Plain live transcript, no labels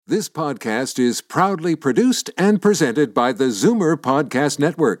This podcast is proudly produced and presented by the Zoomer Podcast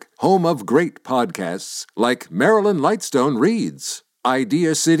Network, home of great podcasts like Marilyn Lightstone Reads,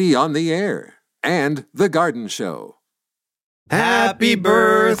 Idea City on the Air, and The Garden Show. Happy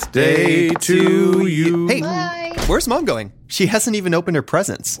birthday to you. Hey, Bye. Where's Mom going? She hasn't even opened her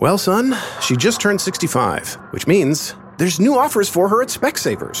presents. Well, son, she just turned 65, which means there's new offers for her at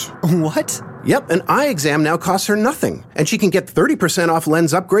Specsavers. What? Yep, an eye exam now costs her nothing, and she can get 30% off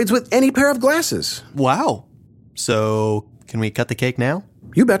lens upgrades with any pair of glasses. Wow. So, can we cut the cake now?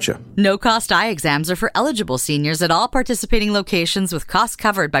 You betcha. No-cost eye exams are for eligible seniors at all participating locations with costs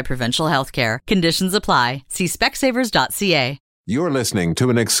covered by provincial health care. Conditions apply. See specsavers.ca. You're listening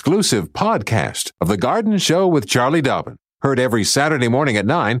to an exclusive podcast of The Garden Show with Charlie Dobbin. Heard every Saturday morning at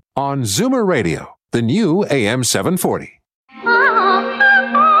 9 on Zoomer Radio, the new AM 740.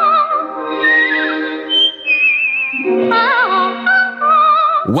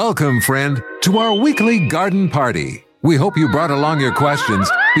 Welcome, friend, to our weekly garden party. We hope you brought along your questions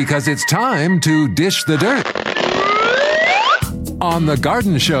because it's time to dish the dirt. On The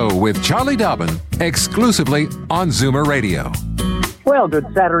Garden Show with Charlie Dobbin, exclusively on Zoomer Radio. Well, good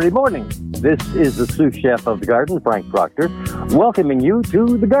Saturday morning. This is the sous chef of the garden, Frank Proctor, welcoming you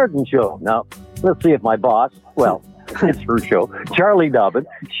to The Garden Show. Now, let's see if my boss, well, it's her show, Charlie Dobbin,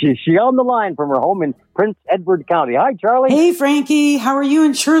 she on the line from her home in Prince Edward County. Hi, Charlie. Hey, Frankie. How are you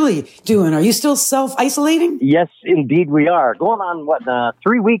and Shirley doing? Are you still self-isolating? Yes, indeed we are. Going on,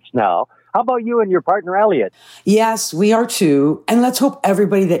 3 weeks now. How about you and your partner, Elliot? Yes, we are too. And let's hope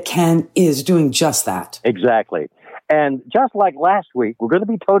everybody that can is doing just that. Exactly. And just like last week, we're going to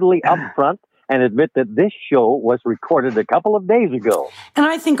be totally upfront and admit that this show was recorded a couple of days ago. And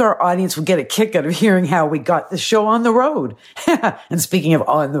I think our audience will get a kick out of hearing how we got the show on the road. And speaking of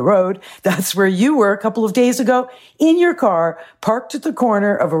on the road, that's where you were a couple of days ago in your car, parked at the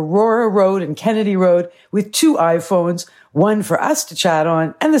corner of Aurora Road and Kennedy Road with two iPhones, one for us to chat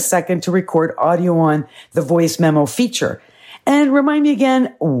on and the second to record audio on, the voice memo feature. And remind me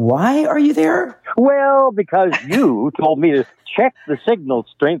again, why are you there? Well, because you told me to check the signal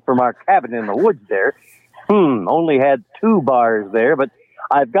strength from our cabin in the woods there. Only had 2 bars there, but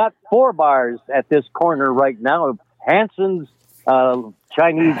I've got 4 bars at this corner right now of Hanson's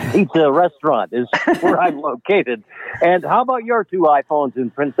Chinese pizza restaurant is where I'm located. And how about your 2 iPhones in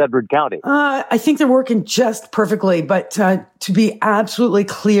Prince Edward County? I think they're working just perfectly, but to be absolutely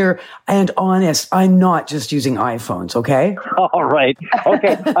clear and honest, I'm not just using iPhones, okay? All right.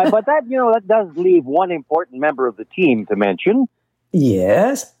 Okay. But that does leave one important member of the team to mention.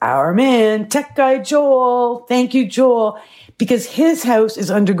 Yes, our man, tech guy Joel. Thank you, Joel. Because his house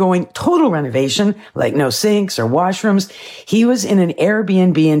is undergoing total renovation, like no sinks or washrooms. He was in an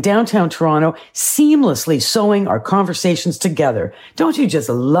Airbnb in downtown Toronto, seamlessly sewing our conversations together. Don't you just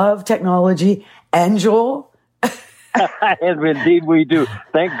love technology? And Joel? And indeed we do.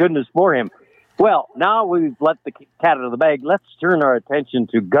 Thank goodness for him. Well, now we've let the cat out of the bag. Let's turn our attention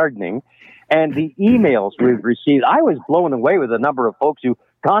to gardening and the emails we've received. I was blown away with the number of folks who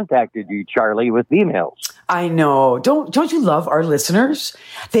contacted you, Charlie, with emails. I know. Don't you love our listeners?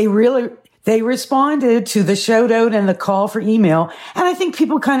 They responded to the shout out and the call for email. And I think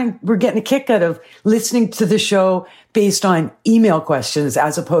people kind of were getting a kick out of listening to the show based on email questions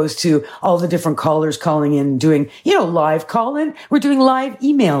as opposed to all the different callers calling in and doing, live call in. We're doing live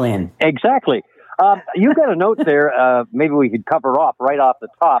email in. Exactly. You got a note there. Maybe we could cover off right off the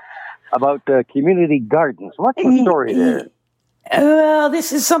top about community gardens. What's the story there? Well,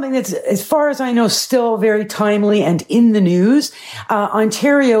 this is something that's, as far as I know, still very timely and in the news.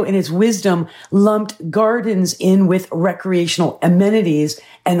 Ontario, in its wisdom, lumped gardens in with recreational amenities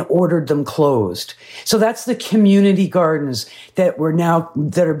and ordered them closed. So that's the community gardens that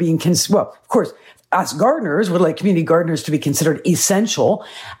are being well, of course, us gardeners would like community gardeners to be considered essential,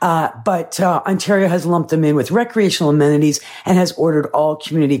 but Ontario has lumped them in with recreational amenities and has ordered all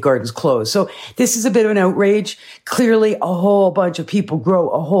community gardens closed. So this is a bit of an outrage. Clearly, a whole bunch of people grow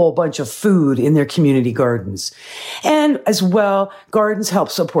a whole bunch of food in their community gardens. And as well, gardens help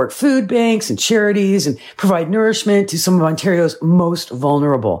support food banks and charities and provide nourishment to some of Ontario's most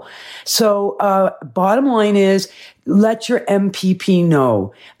vulnerable. So bottom line is, let your MPP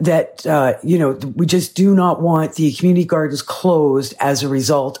know that, we just do not want the community gardens closed as a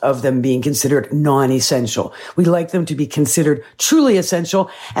result of them being considered non-essential. We like them to be considered truly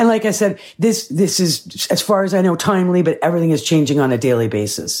essential. And like I said, this is, as far as I know, timely, but everything is changing on a daily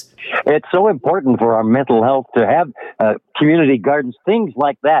basis. It's so important for our mental health to have community gardens, things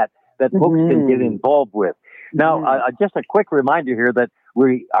like that folks can get involved with. Now, just a quick reminder here that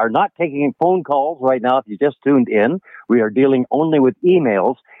we are not taking phone calls right now if you just tuned in. We are dealing only with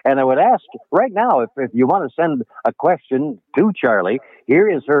emails. And I would ask right now, if you want to send a question to Charlie, here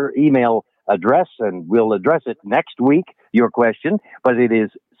is her email address, and we'll address it next week, your question. But it is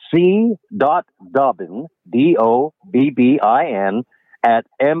c.dobbin, Dobbin, at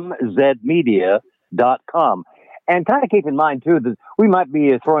mzmedia.com. And kind of keep in mind, too, that we might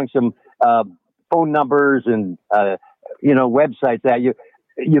be throwing some phone numbers and, websites at you.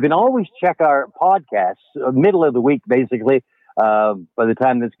 You can always check our podcasts, middle of the week, basically, by the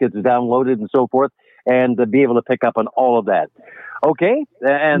time this gets downloaded and so forth, and be able to pick up on all of that. Okay,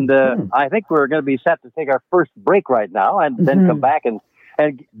 and I think we're going to be set to take our first break right now and then come back and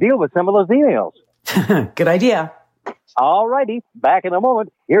deal with some of those emails. Good idea. All righty, back in a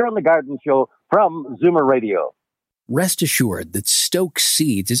moment here on The Garden Show from Zoomer Radio. Rest assured that Stokes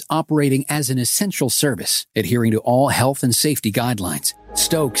Seeds is operating as an essential service, adhering to all health and safety guidelines.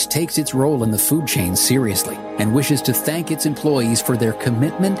 Stokes takes its role in the food chain seriously and wishes to thank its employees for their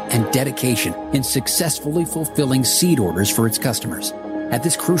commitment and dedication in successfully fulfilling seed orders for its customers. At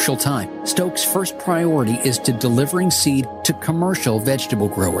this crucial time, Stokes' first priority is to delivering seed to commercial vegetable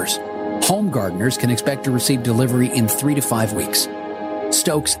growers. Home gardeners can expect to receive delivery in 3 to 5 weeks.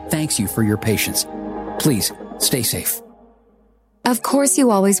 Stokes thanks you for your patience. Please, stay safe. Of course,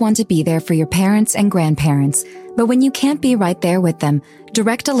 you always want to be there for your parents and grandparents, but when you can't be right there with them,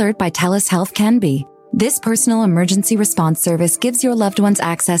 Direct Alert by TELUS Health can be. This personal emergency response service gives your loved ones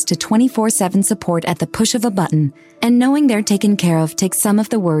access to 24/7 support at the push of a button, and knowing they're taken care of takes some of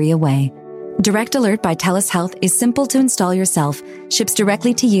the worry away. Direct Alert by TELUS Health is simple to install yourself, ships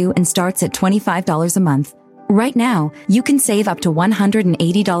directly to you, and starts at $25 a month. Right now, you can save up to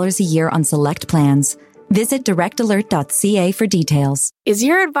 $180 a year on select plans. Visit directalert.ca for details. Is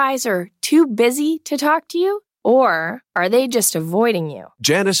your advisor too busy to talk to you? Or are they just avoiding you?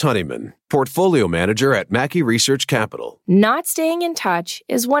 Janice Honeyman, Portfolio Manager at Mackey Research Capital. Not staying in touch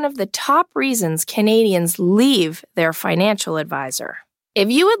is one of the top reasons Canadians leave their financial advisor. If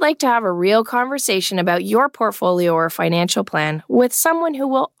you would like to have a real conversation about your portfolio or financial plan with someone who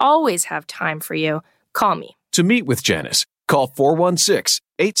will always have time for you, call me. To meet with Janice, call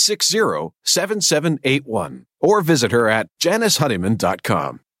 416-860-7781 or visit her at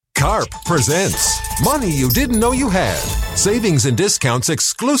janicehoneyman.com. CARP presents Money You Didn't Know You Had. Savings and discounts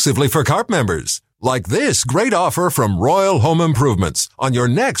exclusively for CARP members. Like this great offer from Royal Home Improvements on your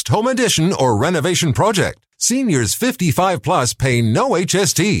next home addition or renovation project. Seniors 55 plus pay no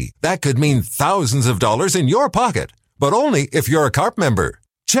HST. That could mean thousands of dollars in your pocket, but only if you're a CARP member.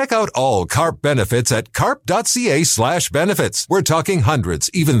 Check out all CARP benefits at carp.ca/benefits. We're talking hundreds,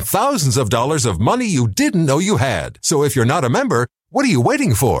 even thousands of dollars of money you didn't know you had. So if you're not a member, what are you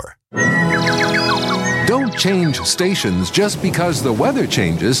waiting for? Don't change stations just because the weather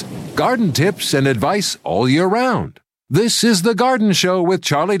changes. Garden tips and advice all year round. This is The Garden Show with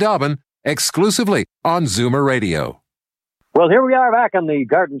Charlie Dobbin, exclusively on Zoomer Radio. Well, here we are back on The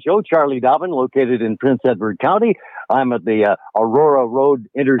Garden Show. Charlie Dobbin, located in Prince Edward County. I'm at the Aurora Road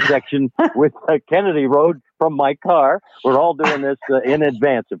intersection with Kennedy Road from my car. We're all doing this in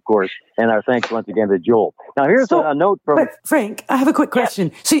advance, of course. And our thanks once again to Joel. Now, here's a note from... But Frank, I have a quick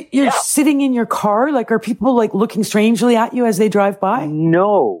question. So you're sitting in your car? Like, are people, looking strangely at you as they drive by?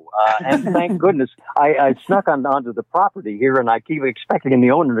 No. And thank goodness. I snuck onto the property here, and I keep expecting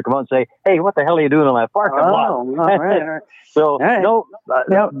the owner to come out and say, hey, what the hell are you doing in my parking lot? All right. So,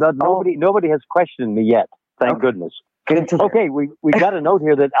 nobody has questioned me yet. Thank goodness. Okay, we got a note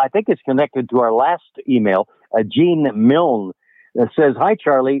here that I think is connected to our last email. Jean Milne says, hi,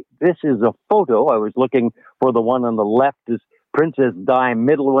 Charlie. This is a photo. I was looking for the one on the left is Princess Di,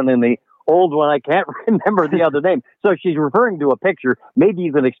 middle one, and the old one, I can't remember the other name. So she's referring to a picture. Maybe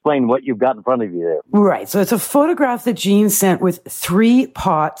you can explain what you've got in front of you there. Right. So it's a photograph that Jean sent with 3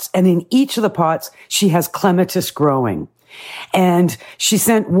 pots, and in each of the pots, she has clematis growing. And she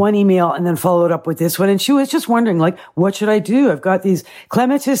sent one email and then followed up with this one. And she was just wondering, what should I do? I've got these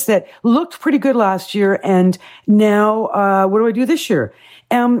clematis that looked pretty good last year. And now, what do I do this year?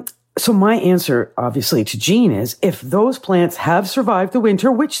 So my answer, obviously, to Jean is if those plants have survived the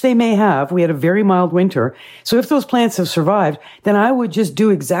winter, which they may have, we had a very mild winter. So if those plants have survived, then I would just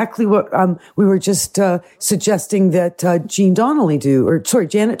do exactly what we were just suggesting that Janet Donnelly do,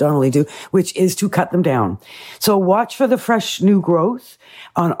 which is to cut them down. So watch for the fresh new growth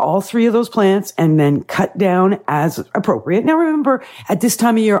on all 3 of those plants and then cut down as appropriate. Now remember, at this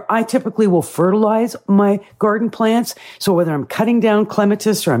time of year, I typically will fertilize my garden plants. So whether I'm cutting down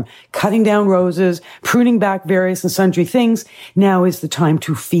clematis or I'm cutting down roses, pruning back various and sundry things, now is the time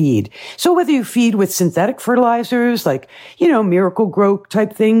to feed. So whether you feed with synthetic fertilizers, like, Miracle-Gro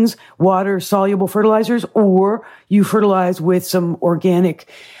type things, water-soluble fertilizers, or you fertilize with some organic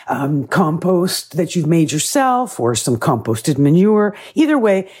compost that you've made yourself or some composted manure. Either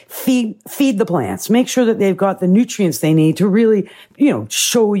way, feed the plants. Make sure that they've got the nutrients they need to really,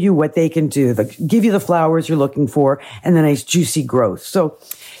 show you what they can do, give you the flowers you're looking for and the nice juicy growth.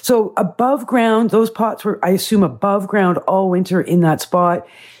 So above ground, those pots were, I assume, above ground all winter in that spot.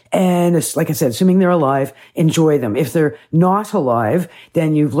 And it's, like I said, assuming they're alive, enjoy them. If they're not alive,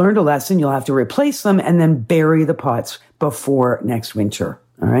 then you've learned a lesson. You'll have to replace them and then bury the pots before next winter.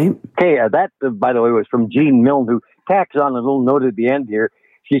 All right. Okay. That, by the way, was from Jean Milne, who tacks on a little note at the end here.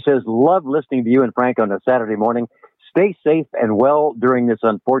 She says, love listening to you and Frank on a Saturday morning. Stay safe and well during this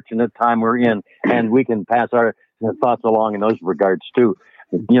unfortunate time we're in. And we can pass our thoughts along in those regards, too.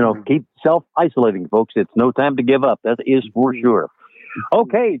 Keep self-isolating, folks. It's no time to give up. That is for sure.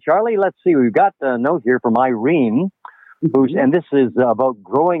 Okay, Charlie, let's see. We've got a note here from Irene, and this is about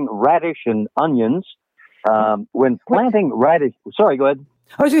growing radish and onions. When planting radish, sorry, go ahead.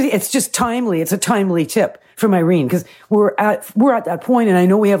 I was going to say, it's just timely. It's a timely tip from Irene because we're at that point, and I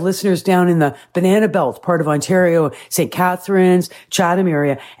know we have listeners down in the Banana Belt part of Ontario, St. Catharines, Chatham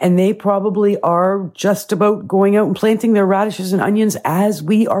area, and they probably are just about going out and planting their radishes and onions as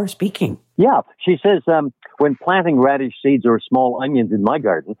we are speaking. Yeah, she says, when planting radish seeds or small onions in my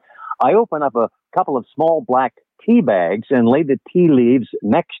garden, I open up a couple of small black tea bags and lay the tea leaves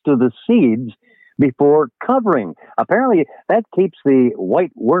next to the seeds before covering. Apparently, that keeps the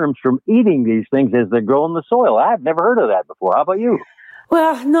white worms from eating these things as they grow in the soil. I've never heard of that before. How about you?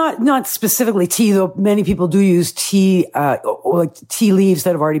 Well, not specifically tea, though many people do use tea, like tea leaves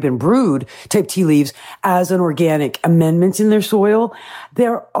that have already been brewed, type tea leaves, as an organic amendment in their soil.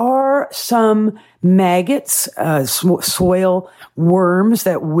 There are some maggots, soil worms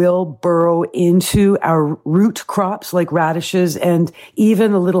that will burrow into our root crops like radishes and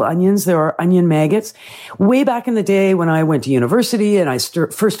even the little onions. There are onion maggots. Way back in the day when I went to university and I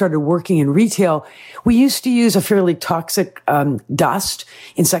first started working in retail, we used to use a fairly toxic dust,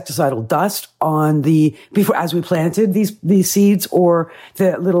 insecticidal dust as we planted these seeds, or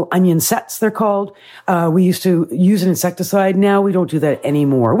the little onion sets they're called. We used to use an insecticide. Now we don't do that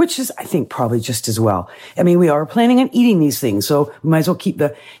anymore, which is, I think, probably just as well. I mean, we are planning on eating these things, so we might as well keep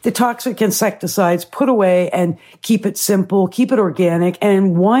the toxic insecticides put away and keep it simple, keep it organic,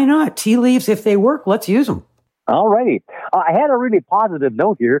 and why not? Tea leaves, if they work, let's use them. All righty. I had a really positive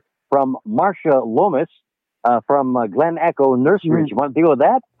note here from Marcia Lomas from Glen Echo Nursery. You want to deal with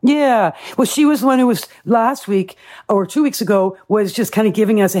that? Yeah. Well, she was the one who was last week or 2 weeks ago was just kind of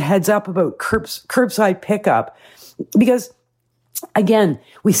giving us a heads up about curbside pickup because, again,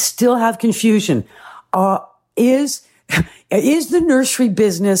 we still have confusion. Is the nursery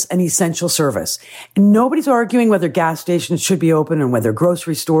business an essential service? Nobody's arguing whether gas stations should be open and whether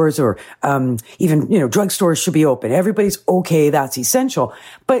grocery stores or even drugstores should be open. Everybody's okay, that's essential.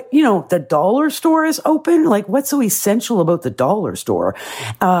 But the dollar store is open. Like, what's so essential about the dollar store?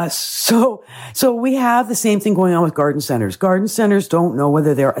 So we have the same thing going on with garden centers. Garden centers don't know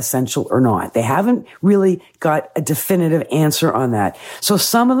whether they're essential or not. They haven't really got a definitive answer on that. So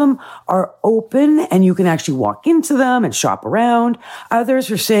some of them are open and you can actually walk into them and shop around. Others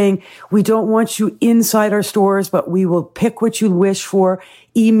are saying, we don't want you inside our stores, but we will pick what you wish for,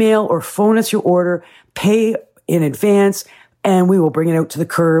 email or phone us your order, pay in advance, and we will bring it out to the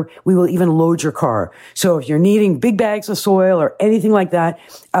curb. We will even load your car. So if you're needing big bags of soil or anything like that,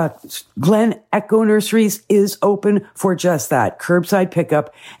 Glen Echo Nurseries is open for just that, curbside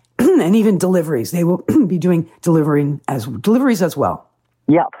pickup and even deliveries. They will be doing deliveries as well.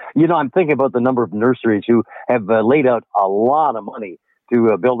 Yeah. I'm thinking about the number of nurseries who have laid out a lot of money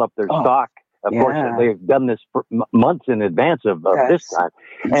to build up their stock. Of course, they've done this for months in advance of this time.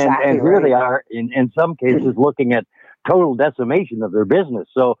 And here they are, in some cases, looking at total decimation of their business.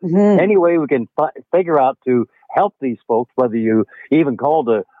 So any way we can figure out to help these folks, whether you even call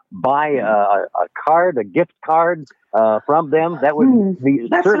to buy a gift card from them, that would be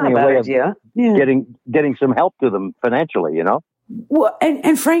certainly a way of getting some help to them financially, Well,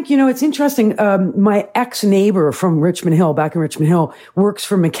 and Frank, it's interesting. My ex-neighbor from Richmond Hill, back in Richmond Hill, works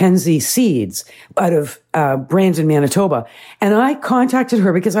for Mackenzie Seeds out of Brandon, Manitoba. And I contacted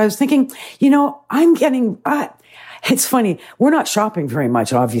her because I was thinking, It's funny. We're not shopping very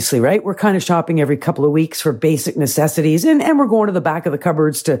much, obviously, right? We're kind of shopping every couple of weeks for basic necessities. And we're going to the back of the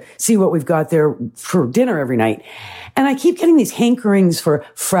cupboards to see what we've got there for dinner every night. And I keep getting these hankerings for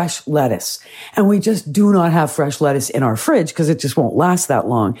fresh lettuce. And we just do not have fresh lettuce in our fridge because it just won't last that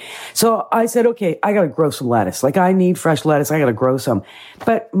long. So I said, okay, I got to grow some lettuce. Like, I need fresh lettuce. I got to grow some.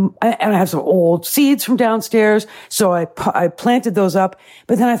 And I have some old seeds from downstairs. So I planted those up.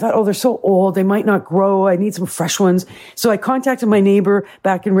 But then I thought, oh, they're so old. They might not grow. I need some fresh ones. So I contacted my neighbor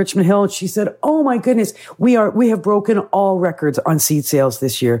back in Richmond Hill, and she said, oh my goodness, we have broken all records on seed sales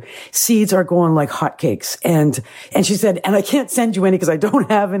this year. Seeds are going like hotcakes. And she said, and I can't send you any because I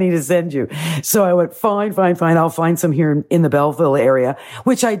don't have any to send you. So I went, fine. I'll find some here in the Belleville area,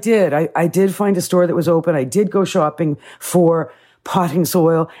 which I did. I did find a store that was open. I did go shopping for potting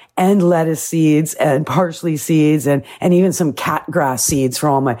soil and lettuce seeds and parsley seeds and even some cat grass seeds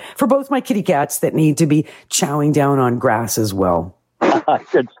for both my kitty cats that need to be chowing down on grass as well.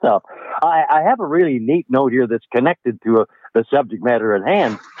 Good stuff. I have a really neat note here that's connected to the subject matter at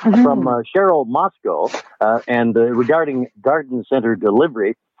hand from Cheryl Moscow and regarding garden center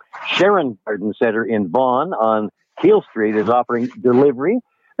delivery. Sharon Garden Center in Vaughan on Keele Street is offering delivery.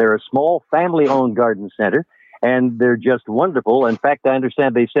 They're a small family-owned garden center, and they're just wonderful. In fact, I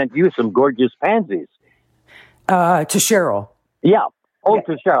understand they sent you some gorgeous pansies. To Cheryl. Yeah. Oh,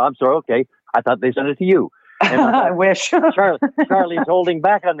 to Cheryl. I'm sorry. Okay. I thought they sent it to you. And I wish. Charlie's holding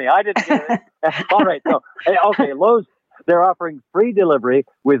back on me. I didn't get it. All right. So, okay, Lowe's, they're offering free delivery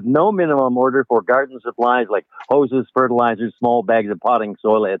with no minimum order for garden supplies like hoses, fertilizers, small bags of potting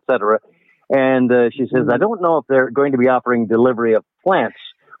soil, etc. And she says, I don't know if they're going to be offering delivery of plants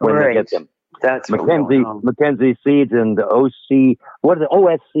when they get them. That's Mackenzie Seeds and OC. What is it?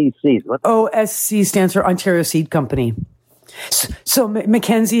 OSC Seeds. What? OSC stands for Ontario Seed Company. So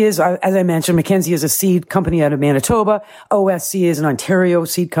Mackenzie is, as I mentioned, Mackenzie is a seed company out of Manitoba. OSC is an Ontario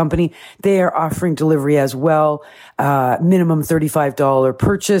seed company. They are offering delivery as well, minimum $35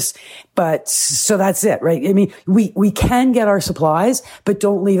 purchase. But so that's it, right? I mean, we can get our supplies, but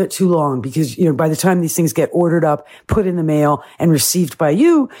don't leave it too long because, by the time these things get ordered up, put in the mail and received by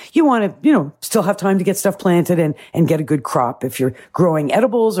you want to, still have time to get stuff planted and get a good crop if you're growing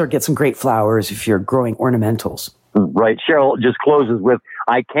edibles or get some great flowers if you're growing ornamentals. Right. Cheryl just closes with,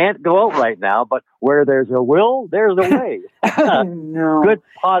 I can't go out right now, but where there's a will, there's a way. No. Good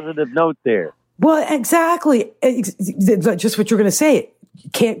positive note there. Well, exactly. Just what you're going to say. You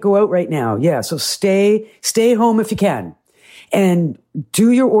can't go out right now. Yeah. So stay home if you can. And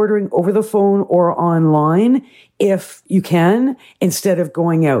do your ordering over the phone or online if you can, instead of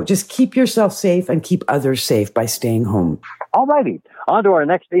going out. Just keep yourself safe and keep others safe by staying home. All righty. On to our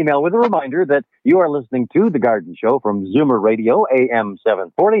next email with a reminder that you are listening to The Garden Show from Zoomer Radio, AM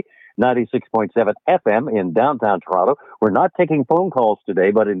 740, 96.7 FM in downtown Toronto. We're not taking phone calls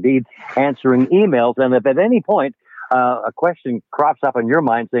today, but indeed answering emails. And if at any point a question crops up in your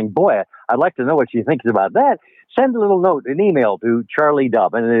mind saying, boy, I'd like to know what she thinks about that, send a little note, an email to Charlie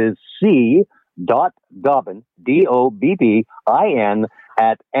Dobbin. It is c.dobbin, DOBBIN,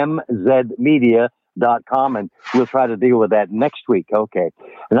 at mzmedia.com, and we'll try to deal with that next week. Okay.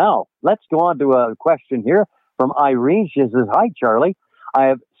 Now, let's go on to a question here from Irene. She says, hi, Charlie. I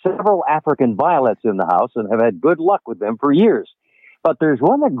have several African violets in the house and have had good luck with them for years. But there's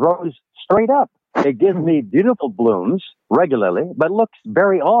one that grows straight up. It gives me beautiful blooms regularly, but looks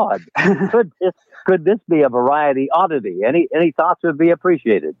very odd. Could this be a variety oddity? Any thoughts would be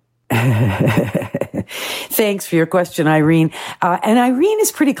appreciated. Thanks for your question, Irene. And Irene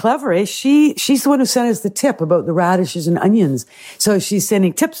is pretty clever. Eh? She's the one who sent us the tip about the radishes and onions. So she's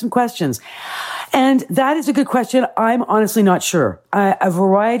sending tips and questions. And that is a good question. I'm honestly not sure. A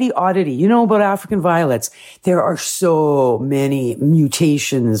variety oddity. You know about African violets. There are so many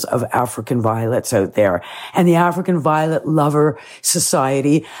mutations of African violets out there. And the African Violet Lover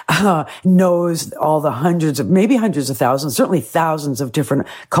Society knows all the maybe hundreds of thousands, certainly thousands of different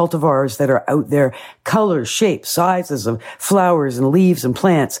cultivars that are out there. Colors, shapes, sizes of flowers and leaves and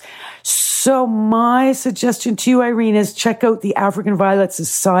plants. So my suggestion to you, Irene, is check out the African Violet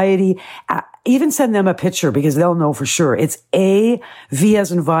Society. Even send them a picture because they'll know for sure. It's AV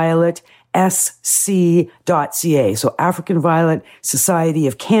as in Violet, SC.ca. So African Violet Society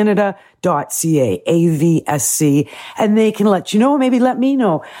of Canada.ca, AVSC. And they can let you know, maybe let me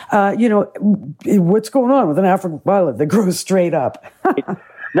know, what's going on with an African violet that grows straight up.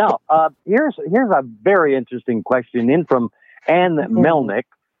 Now, here's a very interesting question in from Anne Melnick.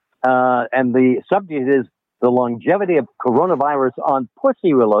 And the subject is the longevity of coronavirus on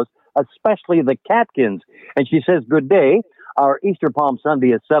pussy willows, especially the catkins. And she says, good day. Our Easter Palm Sunday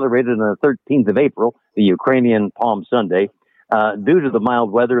is celebrated on the 13th of April, the Ukrainian Palm Sunday. Due to the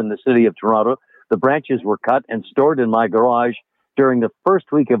mild weather in the city of Toronto, the branches were cut and stored in my garage during the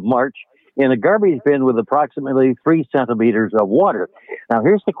first week of March in a garbage bin with approximately 3 centimeters of water. Now,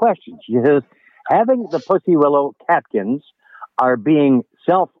 here's the question. She says, having the pussy willow catkins are being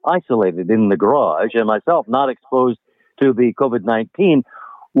self-isolated in the garage and myself not exposed to the COVID-19,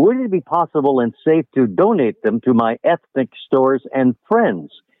 would it be possible and safe to donate them to my ethnic stores and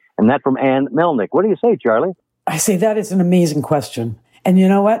friends? And that from Ann Melnick. What do you say, Charlie? I say that is an amazing question. And you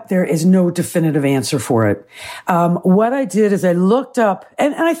know what? There is no definitive answer for it. What I did is I looked up,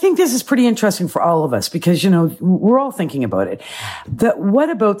 and I think this is pretty interesting for all of us because, you know, we're all thinking about it.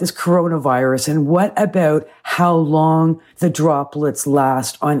 What about this coronavirus and what about how long the droplets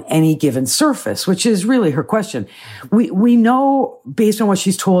last on any given surface, which is really her question. We know, based on what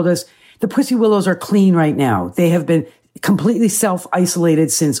she's told us, the pussy willows are clean right now. They have been completely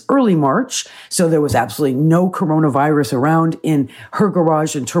self-isolated since early March. So there was absolutely no coronavirus around in her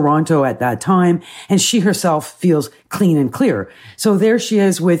garage in Toronto at that time. And she herself feels clean and clear. So there she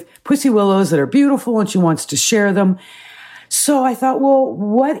is with pussy willows that are beautiful and she wants to share them. So I thought, well,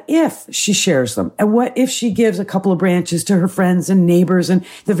 what if she shares them? And what if she gives a couple of branches to her friends and neighbors and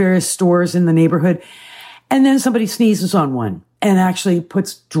the various stores in the neighborhood? And then somebody sneezes on one and actually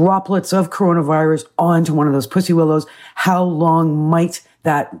puts droplets of coronavirus onto one of those pussy willows. How long might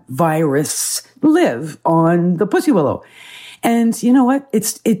that virus live on the pussy willow? And you know what?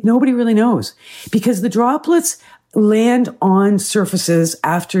 Nobody really knows because the droplets land on surfaces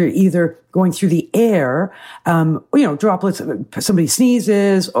after either going through the air, droplets, somebody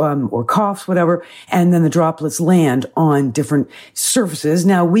sneezes, or coughs, whatever, and then the droplets land on different surfaces.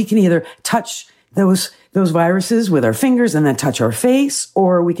 Now we can either touch those viruses with our fingers and then touch our face,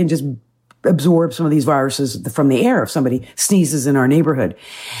 or we can just absorb some of these viruses from the air if somebody sneezes in our neighborhood.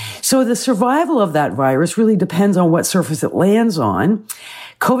 So the survival of that virus really depends on what surface it lands on.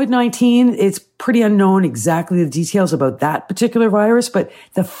 COVID-19, it's pretty unknown exactly the details about that particular virus, but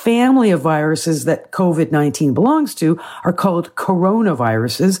the family of viruses that COVID-19 belongs to are called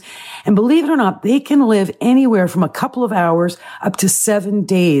coronaviruses. And believe it or not, they can live anywhere from a couple of hours up to 7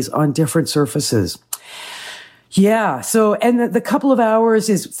 days on different surfaces. Yeah. So, and the couple of hours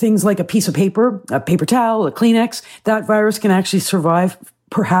is things like a piece of paper, a paper towel, a Kleenex. That virus can actually survive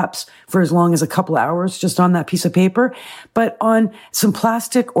perhaps for as long as a couple of hours just on that piece of paper. But on some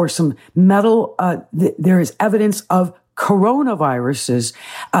plastic or some metal, there is evidence of coronaviruses,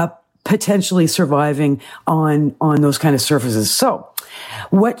 potentially surviving on those kind of surfaces. So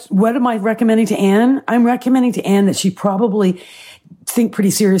what am I recommending to Anne? I'm recommending to Anne that she probably think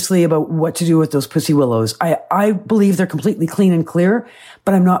pretty seriously about what to do with those pussy willows. I believe they're completely clean and clear,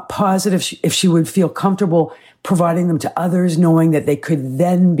 but I'm not positive if she would feel comfortable providing them to others, knowing that they could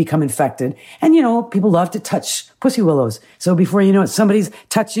then become infected. And, you know, people love to touch pussy willows. So before you know it, somebody's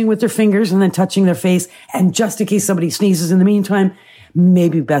touching with their fingers and then touching their face. And just in case somebody sneezes in the meantime,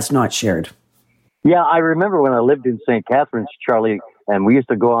 maybe best not shared. Yeah, I remember when I lived in St. Catharines, Charlie, and we used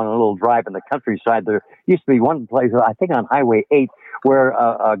to go on a little drive in the countryside. There used to be one place, I think on Highway 8, where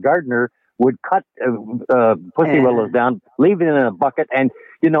a gardener would cut pussy willows down, leave it in a bucket, and,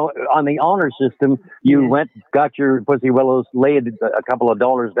 you know, on the honor system, you went, got your pussy willows, laid a couple of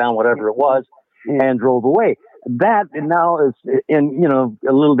dollars down, whatever it was, and drove away. That now is,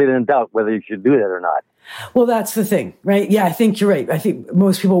 a little bit in doubt whether you should do that or not. Well, that's the thing, right? Yeah, I think you're right. I think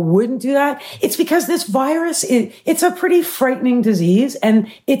most people wouldn't do that. It's because this virus, it's a pretty frightening disease and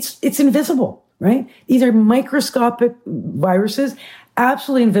it's invisible, right? These are microscopic viruses,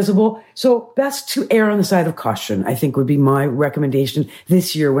 absolutely invisible. So best to err on the side of caution, I think would be my recommendation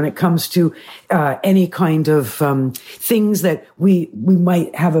this year when it comes to any kind of things that we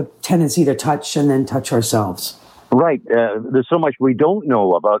might have a tendency to touch and then touch ourselves. Right. There's so much we don't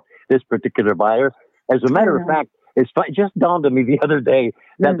know about this particular virus. As a matter of fact, it just dawned on me the other day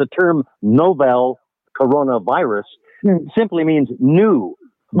that the term novel coronavirus simply means new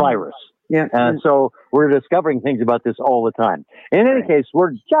virus. So we're discovering things about this all the time. In any case,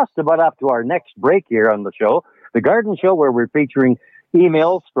 we're just about up to our next break here on the show, The Garden Show, where we're featuring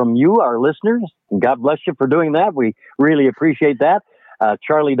emails from you, our listeners. And God bless you for doing that. We really appreciate that.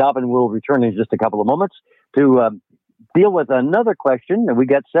 Charlie Dobbin will return in just a couple of moments to deal with another question, and we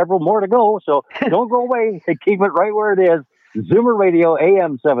got several more to go, so don't go away. Keep it right where it is. Zoomer Radio,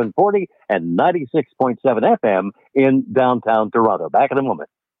 AM 740 and 96.7 FM in downtown Toronto. Back in a moment.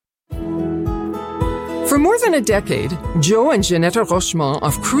 For more than a decade, Joe and Jeanette Rochemont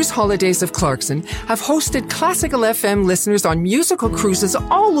of Cruise Holidays of Clarkson have hosted Classical FM listeners on musical cruises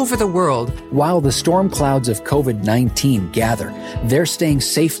all over the world. While the storm clouds of COVID-19 gather, they're staying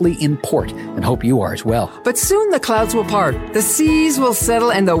safely in port and hope you are as well. But soon the clouds will part, the seas will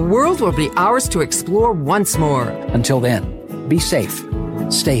settle, and the world will be ours to explore once more. Until then, be safe,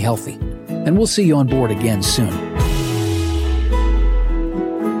 stay healthy, and we'll see you on board again soon.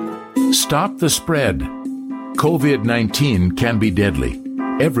 Stop the spread. COVID-19 can be deadly.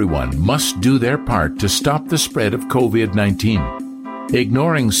 Everyone must do their part to stop the spread of COVID-19.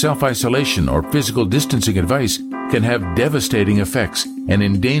 Ignoring self-isolation or physical distancing advice can have devastating effects and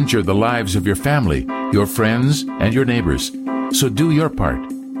endanger the lives of your family, your friends, and your neighbors. So do your part.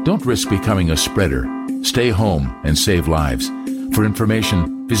 Don't risk becoming a spreader. Stay home and save lives. For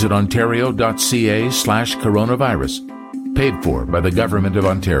information, visit ontario.ca/coronavirus. Paid for by the Government of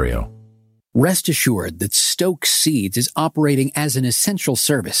Ontario. Rest assured that Stokes Seeds is operating as an essential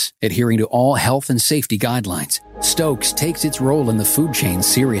service, adhering to all health and safety guidelines. Stokes takes its role in the food chain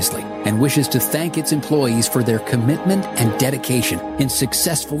seriously and wishes to thank its employees for their commitment and dedication in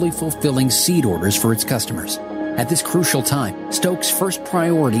successfully fulfilling seed orders for its customers. At this crucial time, Stokes' first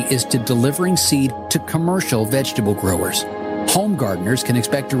priority is to delivering seed to commercial vegetable growers. Home gardeners can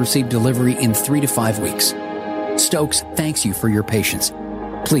expect to receive delivery in 3 to 5 weeks. Stokes thanks you for your patience.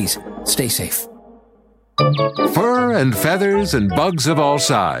 Please, stay safe. Fur and feathers and bugs of all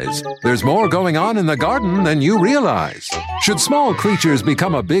size. There's more going on in the garden than you realize. Should small creatures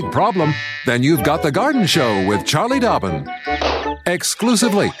become a big problem, then you've got The Garden Show with Charlie Dobbin.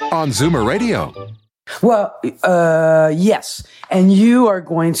 Exclusively on Zoomer Radio. Well, yes. And you are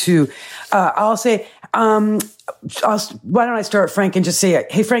going to, I'll say, why don't I start, Frank, and just say,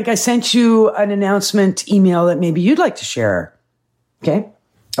 hey, Frank, I sent you an announcement email that maybe you'd like to share. Okay?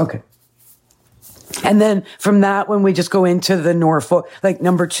 Okay. And then from that, when we just go into the Norfolk, like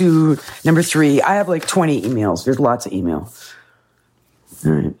number 2, number 3, I have like 20 emails. There's lots of email.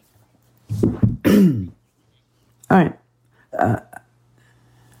 All right. All right.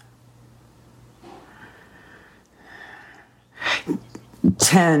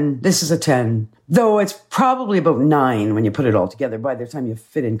 10. This is a 10. Though it's probably about 9 when you put it all together by the time you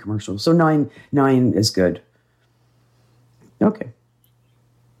fit in commercials. So 9 is good. Okay.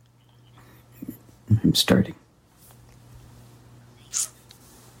 I'm starting.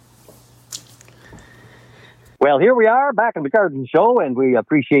 Well, here we are back in the Garden Show, and we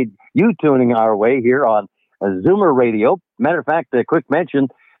appreciate you tuning our way here on Zoomer Radio. Matter of fact, a quick mention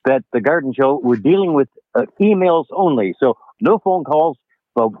that the Garden Show, we're dealing with emails only, so no phone calls.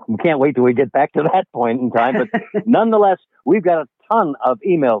 Well, we can't wait till we get back to that point in time, but nonetheless, we've got a ton of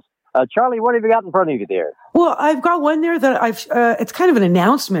emails. Charlie, what have you got in front of you there? Well, I've got one there that it's kind of an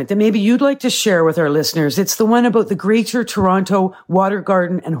announcement that maybe you'd like to share with our listeners. It's the one about the Greater Toronto Water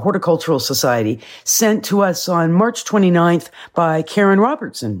Garden and Horticultural Society, sent to us on March 29th by Karen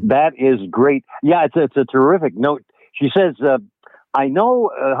Robertson. That is great. Yeah, it's a terrific note. She says, I know,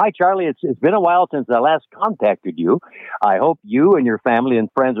 hi, Charlie, it's been a while since I last contacted you. I hope you and your family and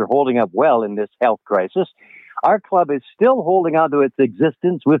friends are holding up well in this health crisis. Our club is still holding on to its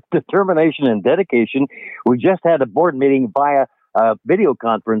existence with determination and dedication. We just had a board meeting via video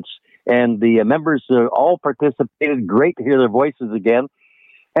conference, and the members all participated. Great to hear their voices again.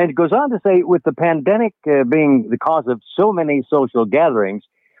 And it goes on to say, with the pandemic being the cause of so many social gatherings,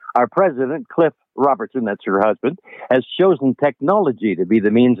 our president, Cliff Robertson, that's her husband, has chosen technology to be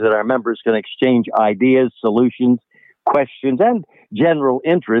the means that our members can exchange ideas, solutions, questions, and general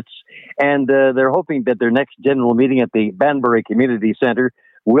interests. And they're hoping that their next general meeting at the Banbury Community Center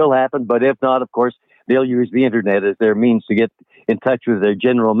will happen. But if not, of course, they'll use the internet as their means to get in touch with their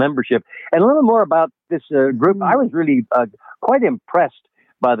general membership. And a little more about this group. I was really quite impressed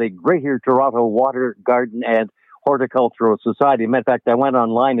by the Greater Toronto Water Garden and Horticultural Society. Matter of fact, I went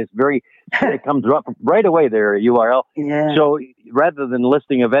online. It comes up right away there, URL. Yeah. So rather than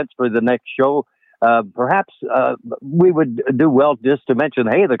listing events for the next show, perhaps we would do well just to mention,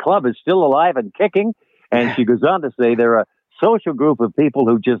 hey, the club is still alive and kicking. And she goes on to say they're a social group of people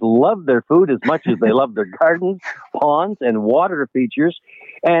who just love their food as much as they love their gardens, ponds, and water features.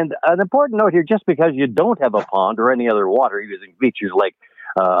 And an important note here, just because you don't have a pond or any other water using features like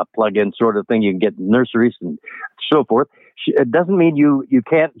plug-in sort of thing, you can get nurseries and so forth, it doesn't mean you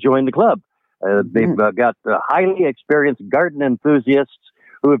can't join the club. They've got highly experienced garden enthusiasts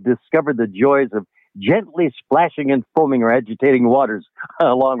who have discovered the joys of gently splashing and foaming or agitating waters,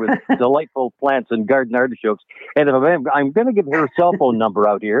 along with delightful plants and garden artichokes. And if I'm going to give her cell phone number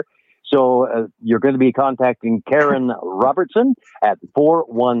out here. So you're going to be contacting Karen Robertson at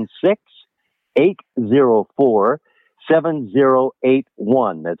 416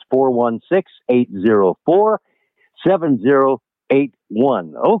 416-804-7081. That's 416-804-7081.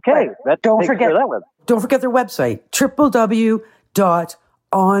 Okay, that don't takes forget care of that one. Don't forget their website,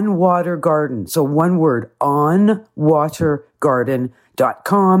 www.onwatergarden. So one word,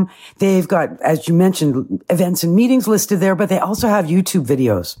 onwatergarden.com. They've got, as you mentioned, events and meetings listed there, but they also have YouTube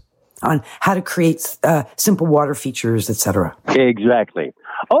videos on how to create simple water features, etc. Exactly.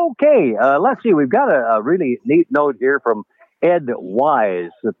 Okay, let's see. We've got a really neat note here from Ed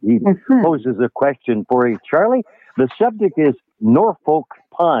Wise. He poses a question for you, Charlie. The subject is Norfolk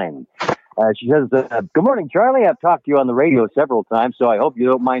pine. She says, good morning, Charlie. I've talked to you on the radio several times, so I hope you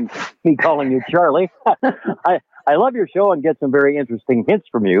don't mind me calling you Charlie. I love your show and get some very interesting hints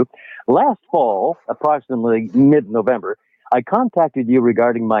from you. Last fall, approximately mid-November, I contacted you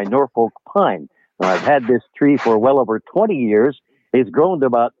regarding my Norfolk pine. I've had this tree for well over 20 years. It's grown to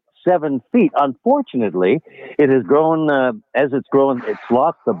about 7 feet. Unfortunately, it has grown, as it's grown, it's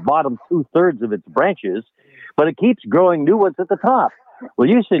lost the bottom 2/3 of its branches, but it keeps growing new ones at the top. Well,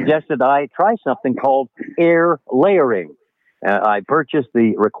 you suggested I try something called air layering. I purchased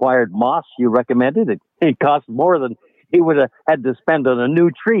the required moss you recommended. It cost more than he would have had to spend on a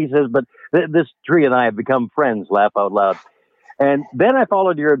new tree, he says, but this tree and I have become friends, laugh out loud. And then I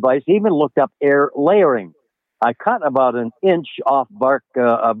followed your advice, even looked up air layering. I cut about an inch off bark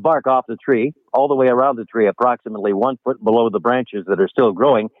off the tree, all the way around the tree, approximately 1 foot below the branches that are still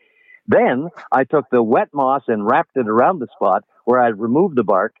growing. Then I took the wet moss and wrapped it around the spot where I'd removed the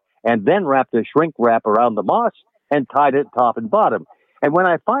bark, and then wrapped a shrink wrap around the moss and tied it top and bottom. And when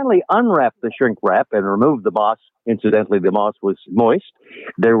I finally unwrapped the shrink wrap and removed the moss, incidentally, the moss was moist,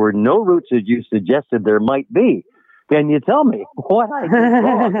 there were no roots as you suggested there might be. Can you tell me what I did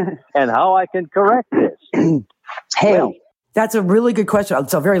wrong and how I can correct this? Hey, well, that's a really good question.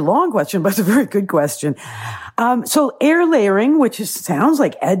 It's a very long question, but it's a very good question. So air layering, which sounds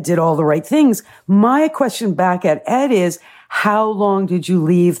like Ed did all the right things. My question back at Ed is, how long did you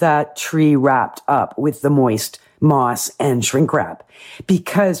leave that tree wrapped up with the moist moss and shrink wrap?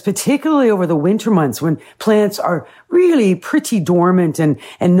 Because particularly over the winter months when plants are really pretty dormant and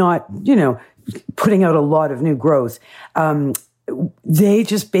not, putting out a lot of new growth, they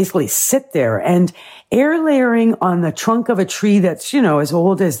just basically sit there. And air layering on the trunk of a tree that's, as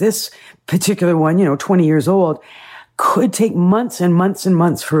old as this particular one, 20 years old, could take months and months and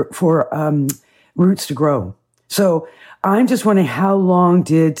months for roots to grow. So I'm just wondering, how long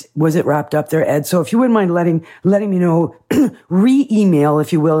was it wrapped up there, Ed? So if you wouldn't mind letting me know, re-email,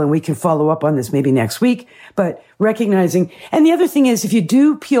 if you will, and we can follow up on this maybe next week, but recognizing. And the other thing is, if you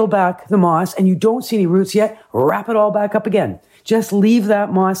do peel back the moss and you don't see any roots yet, wrap it all back up again. Just leave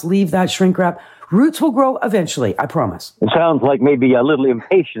that moss, leave that shrink wrap. Roots will grow eventually, I promise. It sounds like maybe a little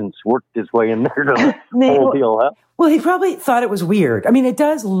impatience worked its way in there to the whole deal, huh? Well, he probably thought it was weird. I mean, it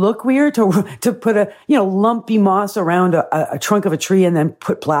does look weird to put a, lumpy moss around a trunk of a tree and then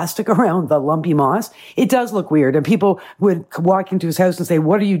put plastic around the lumpy moss. It does look weird. And people would walk into his house and say,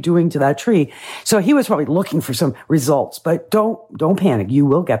 what are you doing to that tree? So he was probably looking for some results, but don't panic. You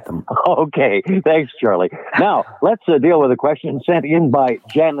will get them. Okay. Thanks, Charlie. Now, let's deal with a question sent in by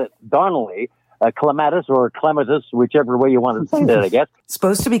Janet Donnelly. Clematis or clematis, whichever way you want to say that, I guess. It's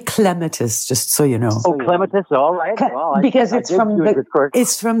supposed to be clematis, just so you know. Oh, clematis, all right. Well, because it's from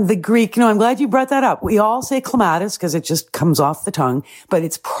the Greek. No, I'm glad you brought that up. We all say clematis because it just comes off the tongue, but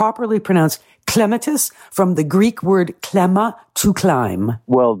it's properly pronounced clematis from the Greek word klema, to climb.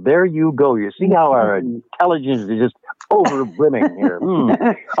 Well, there you go. You see how our intelligence is just over-brimming here.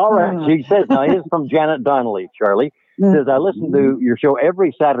 All right. She says, now here's from Janet Donnelly, Charlie. Says, I listen to your show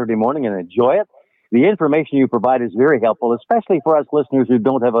every Saturday morning and enjoy it. The information you provide is very helpful, especially for us listeners who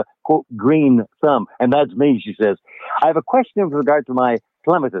don't have a, quote, green thumb. And that's me, she says. I have a question with regard to my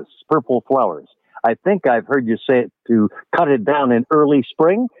clematis, purple flowers. I think I've heard you say it to cut it down in early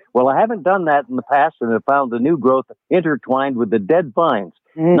spring. Well, I haven't done that in the past and have found the new growth intertwined with the dead vines,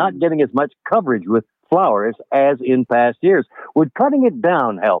 not getting as much coverage with flowers as in past years. Would cutting it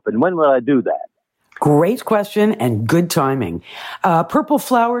down help? And when will I do that? Great question and good timing. Purple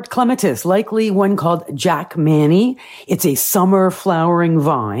flowered clematis, likely one called Jack Manny. It's a summer flowering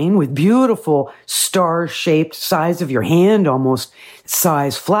vine with beautiful star-shaped, size of your hand almost,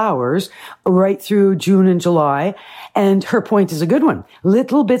 size flowers right through June and July. And her point is a good one.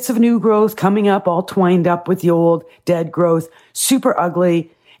 Little bits of new growth coming up, all twined up with the old dead growth, super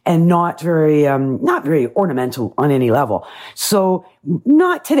ugly. And not very ornamental on any level. So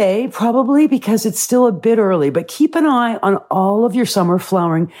not today, probably because it's still a bit early, but keep an eye on all of your summer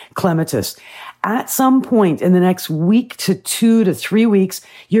flowering clematis. At some point in the next week to 2 to 3 weeks,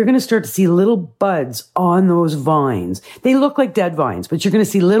 you're going to start to see little buds on those vines. They look like dead vines, but you're going to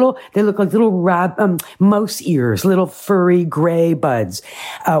see they look like little mouse ears, little furry gray buds.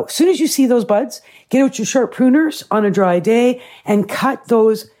 As soon as you see those buds, get out your sharp pruners on a dry day and cut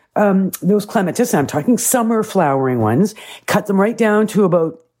those clematis. I'm talking summer flowering ones. Cut them right down to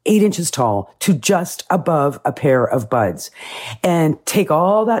about 8 inches tall to just above a pair of buds, and take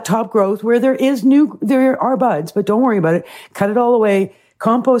all that top growth where there are buds, but don't worry about it. Cut it all away,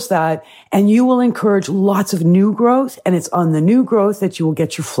 compost that, and you will encourage lots of new growth. And it's on the new growth that you will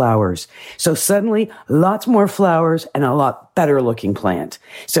get your flowers. So suddenly lots more flowers and a lot better looking plant.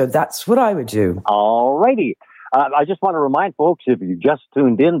 So that's what I would do. All righty. I just want to remind folks, if you just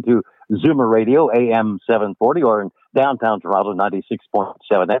tuned in to Zoomer Radio, AM 740, or in downtown Toronto, 96.7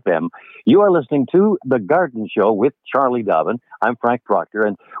 FM, you are listening to The Garden Show with Charlie Dobbin. I'm Frank Proctor,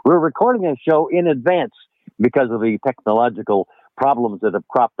 and we're recording a show in advance because of the technological problems that have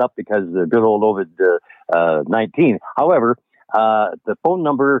cropped up because of the good old COVID-19. However, the phone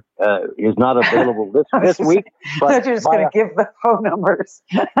number is not available this week. But I thought you were just going to give the phone numbers.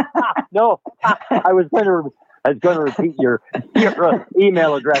 No, I was going to repeat your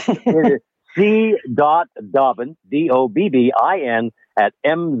email address. It is c.dobbin, Dobbin, at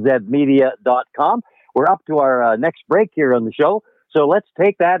mzmedia.com. We're up to our next break here on the show. So let's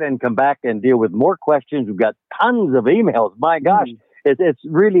take that and come back and deal with more questions. We've got tons of emails. My gosh, it's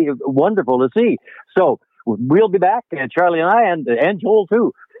really wonderful to see. So we'll be back, Charlie and I, and Joel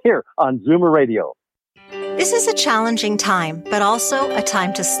too, here on Zoomer Radio. This is a challenging time, but also a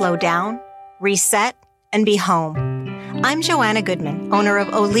time to slow down, reset, and be home. I'm Joanna Goodman, owner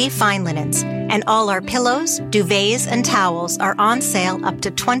of Olive Fine Linens, and all our pillows, duvets, and towels are on sale up to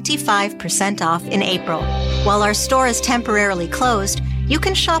 25% off in April. While our store is temporarily closed, you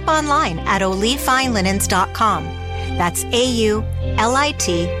can shop online at olivefinelinens.com. That's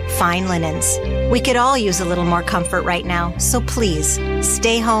A-U-L-I-T, Fine Linens. We could all use a little more comfort right now, so please,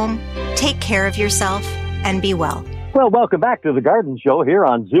 stay home, take care of yourself, and be well. Well, welcome back to The Garden Show here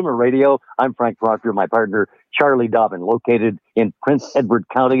on Zoomer Radio. I'm Frank Proctor, my partner, Charlie Dobbin, located in Prince Edward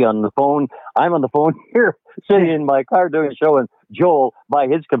County on the phone. I'm on the phone here, sitting in my car doing a show, and Joel by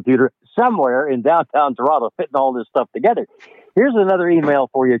his computer somewhere in downtown Toronto, fitting all this stuff together. Here's another email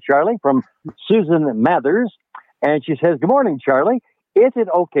for you, Charlie, from Susan Mathers. And she says, good morning, Charlie. Is it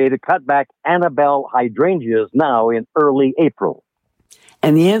okay to cut back Annabelle hydrangeas now in early April?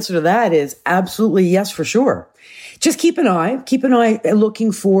 And the answer to that is absolutely yes, for sure. Just keep an eye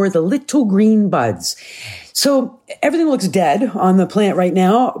looking for the little green buds. So everything looks dead on the plant right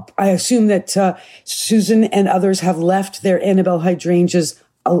now. I assume that Susan and others have left their Annabelle hydrangeas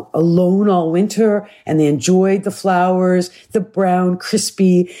alone all winter, and they enjoyed the flowers, the brown,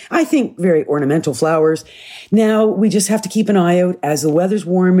 crispy, I think very ornamental flowers. Now we just have to keep an eye out as the weather's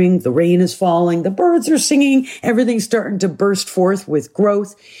warming, the rain is falling, the birds are singing, everything's starting to burst forth with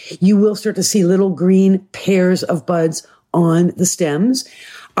growth. You will start to see little green pairs of buds on the stems.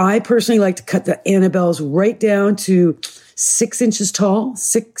 I personally like to cut the Annabelles right down to 6 inches tall,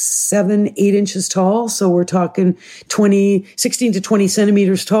 6, 7, 8 inches tall. So we're talking 16 to 20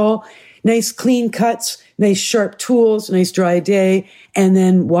 centimeters tall. Nice clean cuts, nice sharp tools, nice dry day, and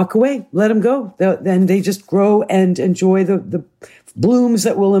then walk away. Let them go. Then they just grow and enjoy the blooms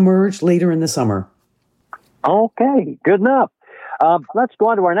that will emerge later in the summer. Okay, good enough. Let's go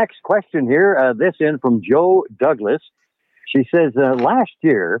on to our next question here. This in from Joe Douglas. She says, last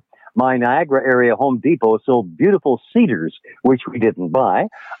year, my Niagara area Home Depot sold beautiful cedars, which we didn't buy.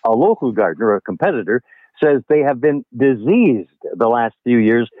 A local gardener, a competitor, says they have been diseased the last few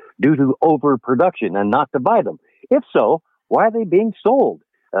years due to overproduction and not to buy them. If so, why are they being sold?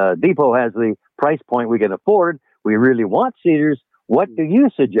 Depot has the price point we can afford. We really want cedars. What do you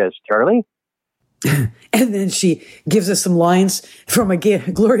suggest, Charlie? And then she gives us some lines from a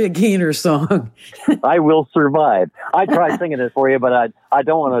Gloria Gaynor song. I Will Survive. I tried singing it for you, but I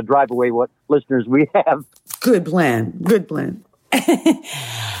don't want to drive away what listeners we have. Good plan. Good plan.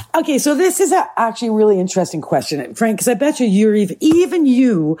 Okay, so this is actually a really interesting question, Frank, because I bet you even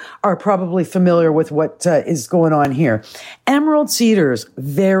you are probably familiar with what is going on here. Emerald cedars,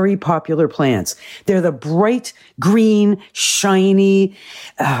 very popular plants. They're the bright green, shiny,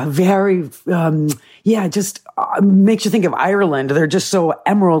 very just makes you think of Ireland. They're just so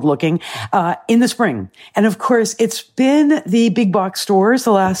emerald looking in the spring. And of course, it's been the big box stores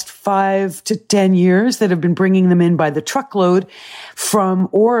the last 5 to 10 years that have been bringing them in by the truckload from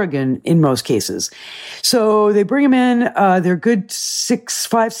Oregon in most cases. So they bring them in. They're good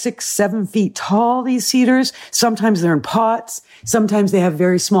 5, 6, 7 feet tall, these cedars. Sometimes they're in pots. Sometimes they have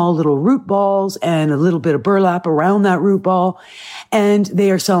very small little root balls and a little bit of burlap around that root ball. And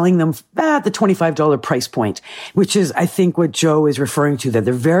they are selling them at the $25 price point, which is, I think, what Joe is referring to, that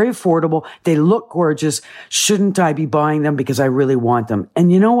they're very affordable. They look gorgeous. Shouldn't I be buying them because I really want them?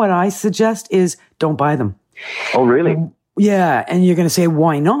 And you know what I suggest is don't buy them. Oh, really? Yeah. And you're going to say,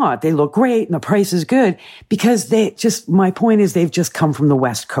 why not? They look great and the price is good, because my point is they've just come from the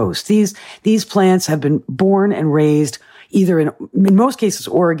West Coast. These plants have been born and raised either in most cases,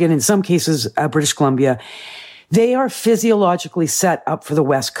 Oregon, in some cases, British Columbia. They are physiologically set up for the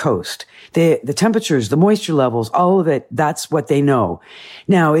West Coast. The temperatures, the moisture levels, all of it, that's what they know.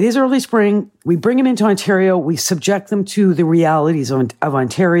 Now, it is early spring. We bring them into Ontario. We subject them to the realities of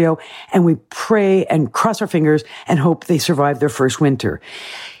Ontario, and we pray and cross our fingers and hope they survive their first winter.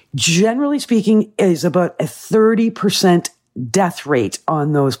 Generally speaking, is about a 30% death rate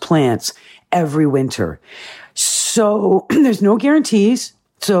on those plants every winter. So there's no guarantees.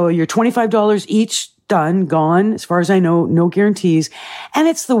 So you're $25 each, done, gone. As far as I know, no guarantees. And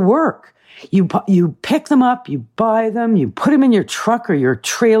it's the work. You pick them up, you buy them, you put them in your truck or your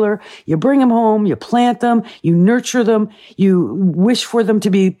trailer, you bring them home, you plant them, you nurture them, you wish for them to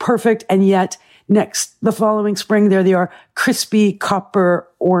be perfect. And yet the following spring, there they are, crispy copper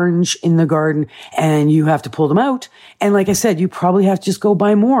orange in the garden, and you have to pull them out. And like I said, you probably have to just go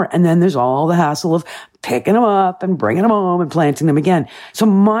buy more. And then there's all the hassle of picking them up and bringing them home and planting them again. So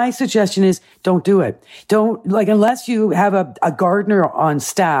my suggestion is don't do it. Unless you have a gardener on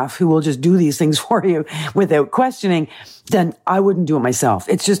staff who will just do these things for you without questioning, then I wouldn't do it myself.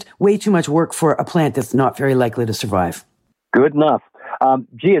 It's just way too much work for a plant that's not very likely to survive. Good enough.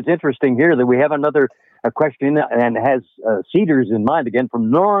 It's interesting here that we have another question and has cedars in mind again from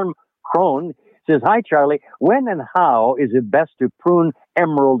Norm Crone. Says, hi, Charlie. When and how is it best to prune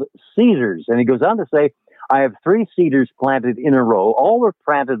emerald cedars? And he goes on to say, I have 3 cedars planted in a row. All were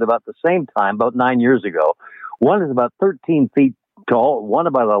planted about the same time, about 9 years ago. One is about 13 feet tall, one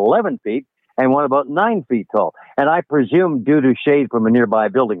about 11 feet, and one about 9 feet tall. And I presume due to shade from a nearby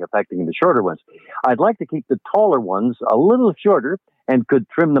building affecting the shorter ones. I'd like to keep the taller ones a little shorter and could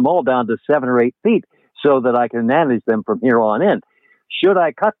trim them all down to 7 or 8 feet so that I can manage them from here on in. Should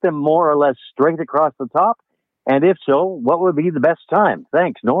I cut them more or less straight across the top? And if so, what would be the best time?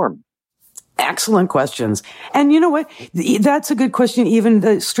 Thanks, Norm. Excellent questions. And you know what? That's a good question, even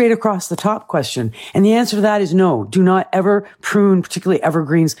the straight across the top question. And the answer to that is no. Do not ever prune, particularly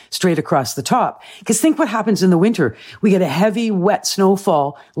evergreens, straight across the top. Because think what happens in the winter. We get a heavy, wet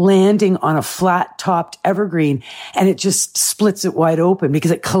snowfall landing on a flat-topped evergreen, and it just splits it wide open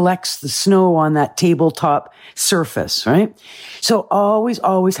because it collects the snow on that tabletop surface, right? So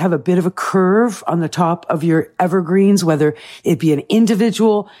always have a bit of a curve on the top of your evergreens, whether it be an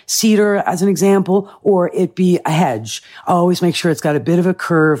individual cedar as an example, or it be a hedge. Always make sure it's got a bit of a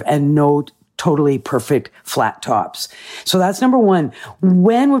curve and no totally perfect flat tops. So that's number one.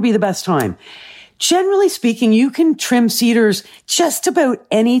 When would be the best time? Generally speaking, you can trim cedars just about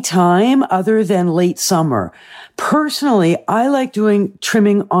any time other than late summer. Personally, I like doing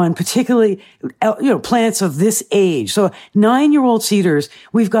trimming on particularly, plants of this age. So 9-year-old cedars,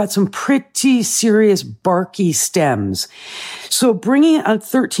 we've got some pretty serious barky stems. So bringing a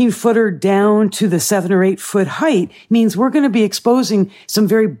 13-footer down to the 7 or 8 foot height means we're going to be exposing some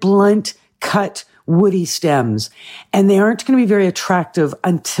very blunt cut woody stems, and they aren't going to be very attractive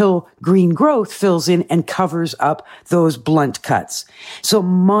until green growth fills in and covers up those blunt cuts. So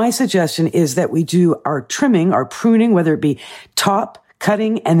my suggestion is that we do our trimming, our pruning, whether it be top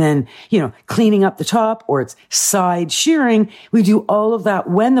cutting and then, cleaning up the top, or it's side shearing. We do all of that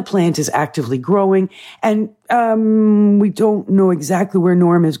when the plant is actively growing. And we don't know exactly where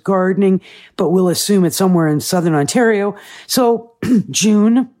Norm is gardening, but we'll assume it's somewhere in southern Ontario. So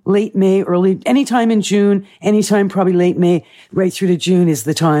June, late May, anytime in June, anytime probably late May, right through to June is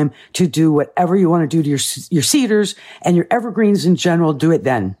the time to do whatever you want to do to your cedars and your evergreens in general. Do it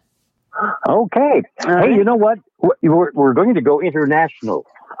then. Okay. Hey, you know what? We're going to go international.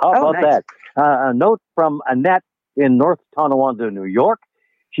 How about that? A note from Annette in North Tonawanda, New York.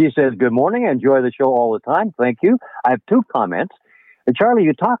 She says, good morning. I enjoy the show all the time. Thank you. I have 2 comments. Charlie,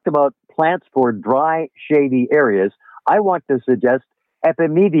 you talked about plants for dry, shady areas. I want to suggest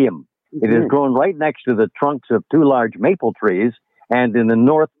epimedium. Mm-hmm. It is grown right next to the trunks of 2 large maple trees, and in the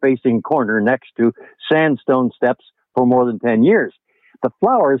north-facing corner next to sandstone steps for more than 10 years. The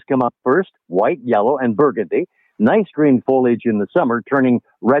flowers come up first, white, yellow, and burgundy. Nice green foliage in the summer, turning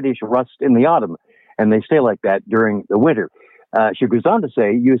reddish rust in the autumn. And they stay like that during the winter. She goes on to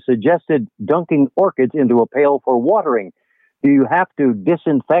say, you suggested dunking orchids into a pail for watering. Do you have to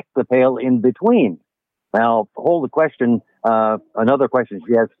disinfect the pail in between? Now, hold the question. Another question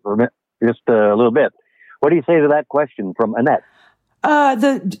she has for just a little bit. What do you say to that question from Annette?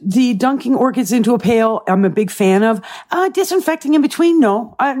 The dunking orchids into a pail, I'm a big fan of. Disinfecting in between,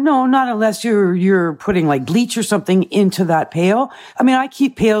 no. No, not unless you're putting like bleach or something into that pail. I mean, I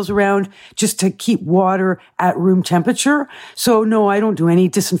keep pails around just to keep water at room temperature. So no, I don't do any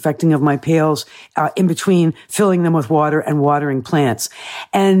disinfecting of my pails, in between filling them with water and watering plants.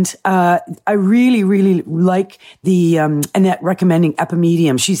 And, I really, really like the, Annette recommending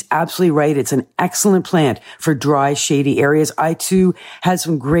epimedium. She's absolutely right. It's an excellent plant for dry, shady areas. I too had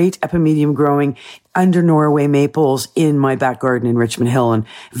some great epimedium growing under Norway maples in my back garden in Richmond Hill, and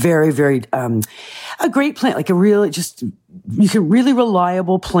very, very, a great plant, like a really you can really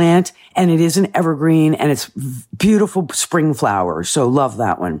reliable plant, and it is an evergreen, and it's beautiful spring flowers. So love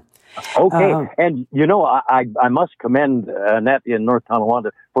that one. Okay. And, you know, I must commend Annette in North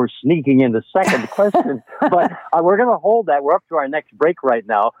Tonawanda for sneaking in the second question, but we're going to hold that. We're up to our next break right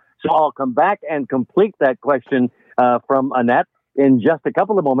now. So I'll come back and complete that question from Annette in just a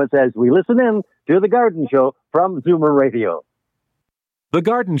couple of moments as we listen in to The Garden Show from Zoomer Radio. The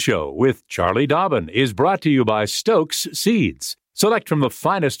Garden Show with Charlie Dobbin is brought to you by Stokes Seeds. Select from the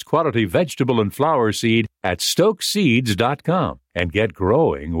finest quality vegetable and flower seed at stokeseeds.com and get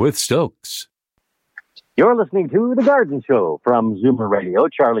growing with Stokes. You're listening to The Garden Show from Zoomer Radio.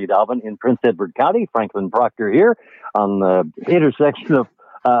 Charlie Dobbin in Prince Edward County. Franklin Proctor here on the intersection of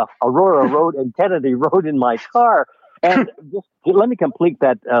Aurora Road and Kennedy Road in my car. And just let me complete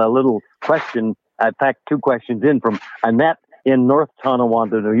that little question. In fact, two questions in from Annette in North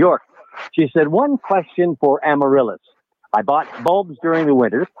Tonawanda, New York. She said, one question for amaryllis. I bought bulbs during the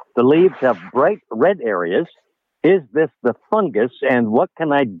winter. The leaves have bright red areas. Is this the fungus, and what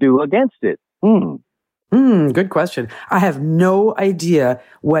can I do against it? Good question. I have no idea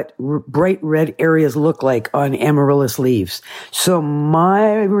what bright red areas look like on amaryllis leaves. So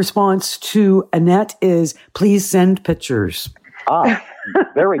my response to Annette is, please send pictures.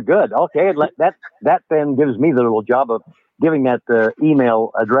 Very good. Okay, that then gives me the little job of giving that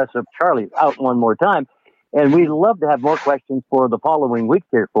email address of Charlie's out one more time. And we'd love to have more questions for the following week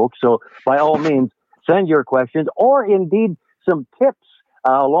here, folks. So by all means, send your questions or indeed some tips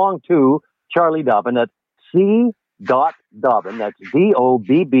along to Charlie Dobbin at c.dobbin, that's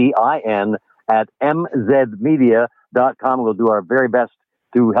DOBBIN, at mzmedia.com. We'll do our very best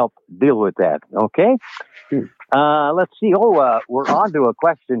to help deal with that. Okay? Let's see. We're on to a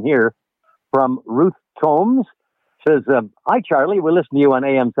question here from Ruth Tomes. Says, hi, Charlie. We listen to you on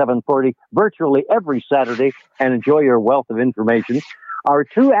AM 740 virtually every Saturday and enjoy your wealth of information. Our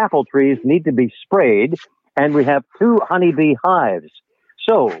 2 apple trees need to be sprayed, and we have 2 honeybee hives.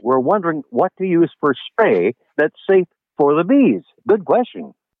 So we're wondering what to use for spray that's safe for the bees. Good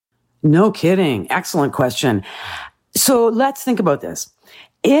question. No kidding. Excellent question. So let's think about this.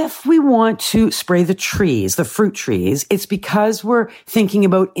 If we want to spray the trees, the fruit trees, it's because we're thinking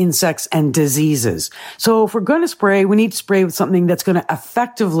about insects and diseases. So if we're going to spray, we need to spray with something that's going to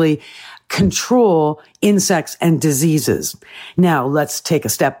effectively control insects and diseases. Now, let's take a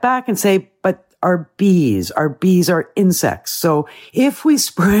step back and say, but our bees are insects. So if we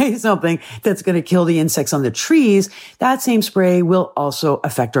spray something that's going to kill the insects on the trees, that same spray will also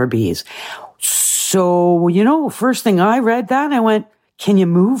affect our bees. So, first thing I read that, I went, can you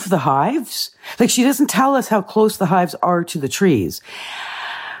move the hives? Like, she doesn't tell us how close the hives are to the trees.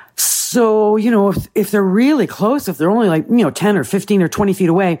 So, if they're really close, if they're only 10 or 15 or 20 feet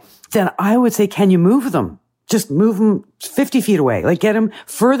away, then I would say, can you move them? Just move them 50 feet away, get them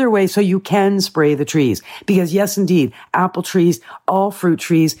further away so you can spray the trees. Because yes, indeed, apple trees, all fruit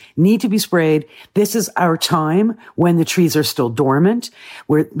trees need to be sprayed. This is our time when the trees are still dormant.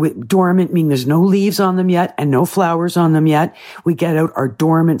 Dormant meaning there's no leaves on them yet and no flowers on them yet. We get out our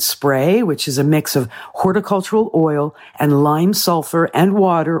dormant spray, which is a mix of horticultural oil and lime sulfur and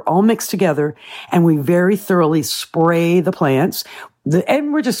water all mixed together. And we very thoroughly spray the plants.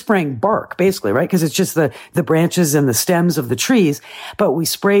 And we're just spraying bark, basically, right? Because it's just the branches and the stems of the trees. But we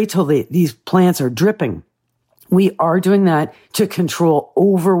spray till these plants are dripping. We are doing that to control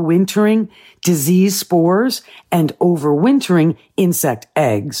overwintering disease spores and overwintering insect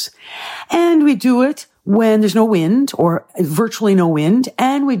eggs. And we do it when there's no wind or virtually no wind,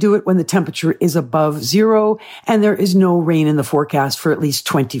 and we do it when the temperature is above zero and there is no rain in the forecast for at least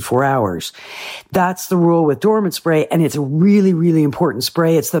 24 hours. That's the rule with dormant spray, and it's a really, really important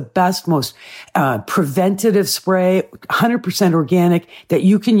spray. It's the best, most preventative spray, 100% organic, that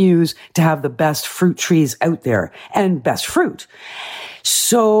you can use to have the best fruit trees out there and best fruit.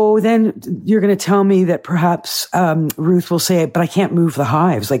 So then you're going to tell me that perhaps Ruth will say, but I can't move the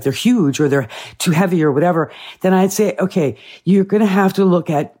hives, like they're huge or they're too heavy or whatever. Then I'd say, okay, you're going to have to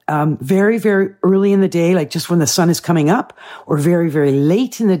look at very, very early in the day, like just when the sun is coming up, or very, very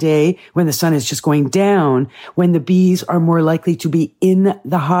late in the day when the sun is just going down, when the bees are more likely to be in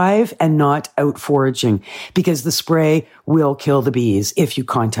the hive and not out foraging, because the spray will kill the bees if you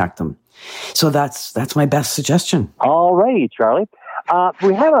contact them. So that's my best suggestion. All righty, Charlie.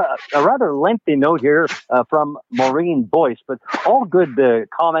 We have a rather lengthy note here from Maureen Boyce, but all good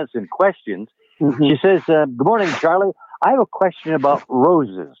comments and questions. Mm-hmm. She says, good morning, Charlie. I have a question about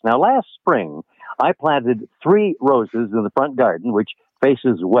roses. Now, last spring, I planted 3 roses in the front garden, which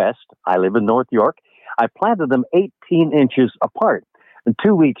faces west. I live in North York. I planted them 18 inches apart. And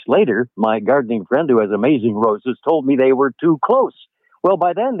 2 weeks later, my gardening friend who has amazing roses told me they were too close. Well,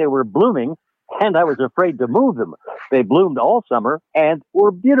 by then they were blooming, and I was afraid to move them. They bloomed all summer and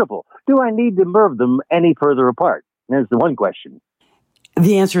were beautiful. Do I need to move them any further apart? There's the one question.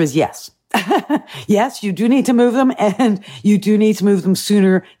 The answer is yes. Yes, you do need to move them, and you do need to move them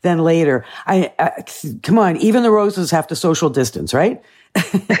sooner than later. Come on, even the roses have to social distance, right?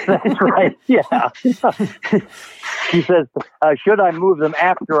 That's right, yeah. She says, should I move them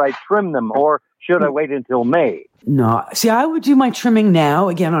after I trim them, or should I wait until May? No. See, I would do my trimming now,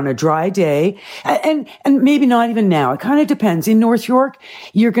 again, on a dry day, and maybe not even now. It kind of depends. In North York,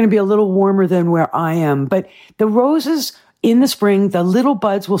 you're going to be a little warmer than where I am, but the roses in the spring, the little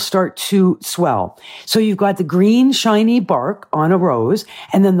buds will start to swell. So you've got the green, shiny bark on a rose,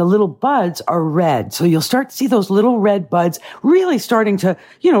 and then the little buds are red. So you'll start to see those little red buds really starting to,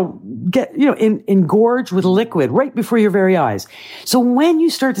 engorge with liquid right before your very eyes. So when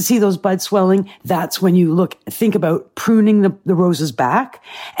you start to see those buds swelling, that's when you think about pruning the roses back.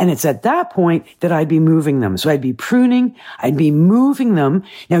 And it's at that point that I'd be moving them. So I'd be pruning, I'd be moving them.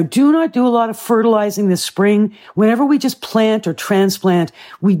 Now, do not do a lot of fertilizing this spring. Whenever we just plant or transplant,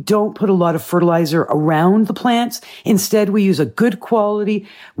 we don't put a lot of fertilizer around the plants. Instead, we use a good quality,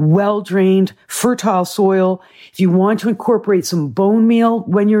 well-drained, fertile soil. If you want to incorporate some bone meal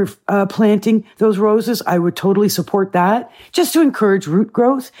when you're planting those roses, I would totally support that, just to encourage root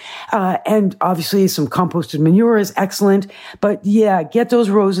growth. And obviously, some composted manure is excellent. But yeah, get those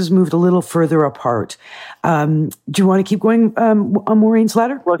roses moved a little further apart. Do you want to keep going on Maureen's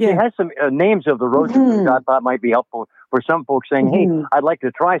letter? Well, she has some names of the roses which I thought might be helpful for some folks saying, hey, I'd like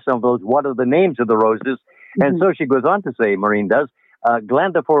to try some of those. What are the names of the roses? And so she goes on to say, Maureen does,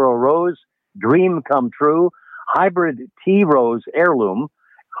 Glendophora Rose, Dream Come True, Hybrid Tea Rose Heirloom,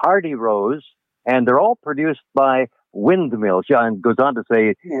 Hardy Rose, and they're all produced by Windmill. She goes on to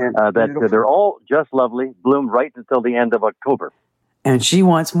say that they're all just lovely, bloom right until the end of October. And she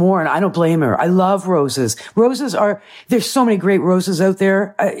wants more, and I don't blame her. I love roses. There's so many great roses out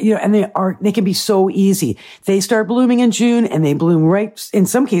there, and they can be so easy. They start blooming in June, and they bloom in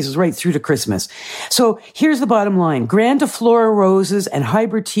some cases, right through to Christmas. So here's the bottom line. Grandiflora roses and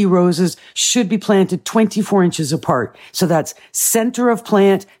hybrid tea roses should be planted 24 inches apart. So that's center of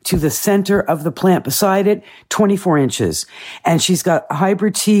plant to the center of the plant beside it, 24 inches. And she's got a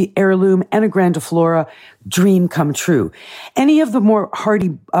hybrid tea heirloom and a grandiflora Dream Come True. Any of the more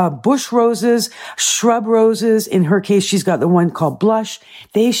hardy bush roses, shrub roses, in her case, she's got the one called Blush.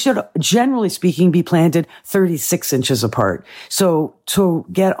 They should, generally speaking, be planted 36 inches apart. So to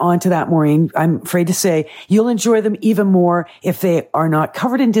get onto that, Maureen, I'm afraid to say you'll enjoy them even more if they are not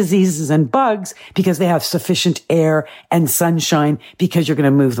covered in diseases and bugs, because they have sufficient air and sunshine, because you're going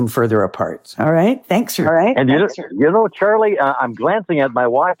to move them further apart. All right? Thanks. All right. And you know, Charlie, I'm glancing at my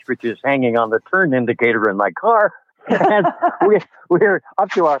watch, which is hanging on the turn indicator in my car, and we're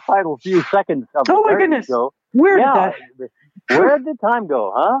up to our final few seconds of the my goodness show. Where did the time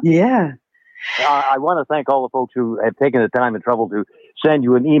go, huh? Yeah. I want to thank all the folks who have taken the time and trouble to send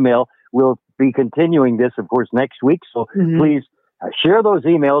you an email. We'll be continuing this, of course, next week, so please share those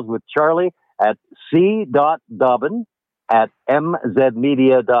emails with Charlie at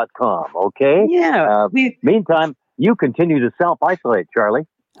c.dobbin@mzmedia.com, okay? Yeah. Meantime, you continue to self-isolate, Charlie.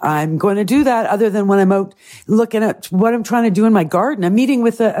 I'm going to do that, other than when I'm out looking at what I'm trying to do in my garden. I'm meeting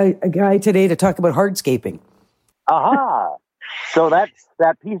with a guy today to talk about hardscaping. Aha! So that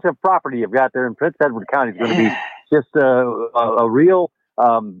piece of property you've got there in Prince Edward County is going to be just a real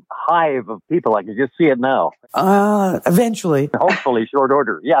hive of people. I can just see it now. Eventually. Hopefully, short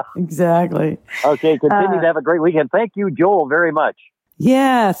order. Yeah. Exactly. Okay, continue to have a great weekend. Thank you, Joel, very much.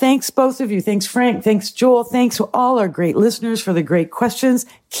 Yeah, thanks both of you. Thanks, Frank. Thanks, Joel. Thanks to all our great listeners for the great questions.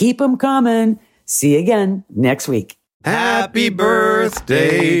 Keep them coming. See you again next week. Happy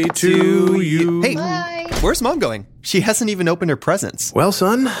birthday to you. Hey, where's Mom going? She hasn't even opened her presents. Well,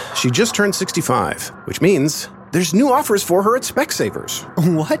 son, she just turned 65, which means there's new offers for her at Specsavers.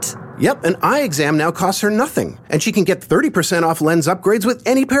 What? Yep, an eye exam now costs her nothing, and she can get 30% off lens upgrades with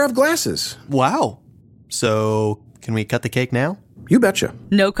any pair of glasses. Wow. So, can we cut the cake now? You betcha.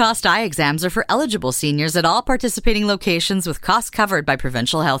 No-cost eye exams are for eligible seniors at all participating locations with costs covered by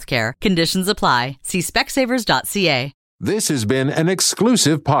provincial health care. Conditions apply. See specsavers.ca. This has been an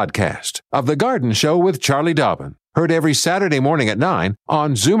exclusive podcast of The Garden Show with Charlie Dobbin. Heard every Saturday morning at 9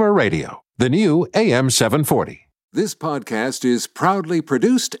 on Zoomer Radio, the new AM 740. This podcast is proudly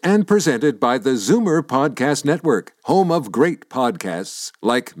produced and presented by the Zoomer Podcast Network, home of great podcasts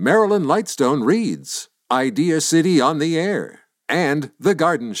like Marilyn Lightstone Reads, Idea City on the Air, and The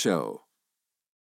Garden Show.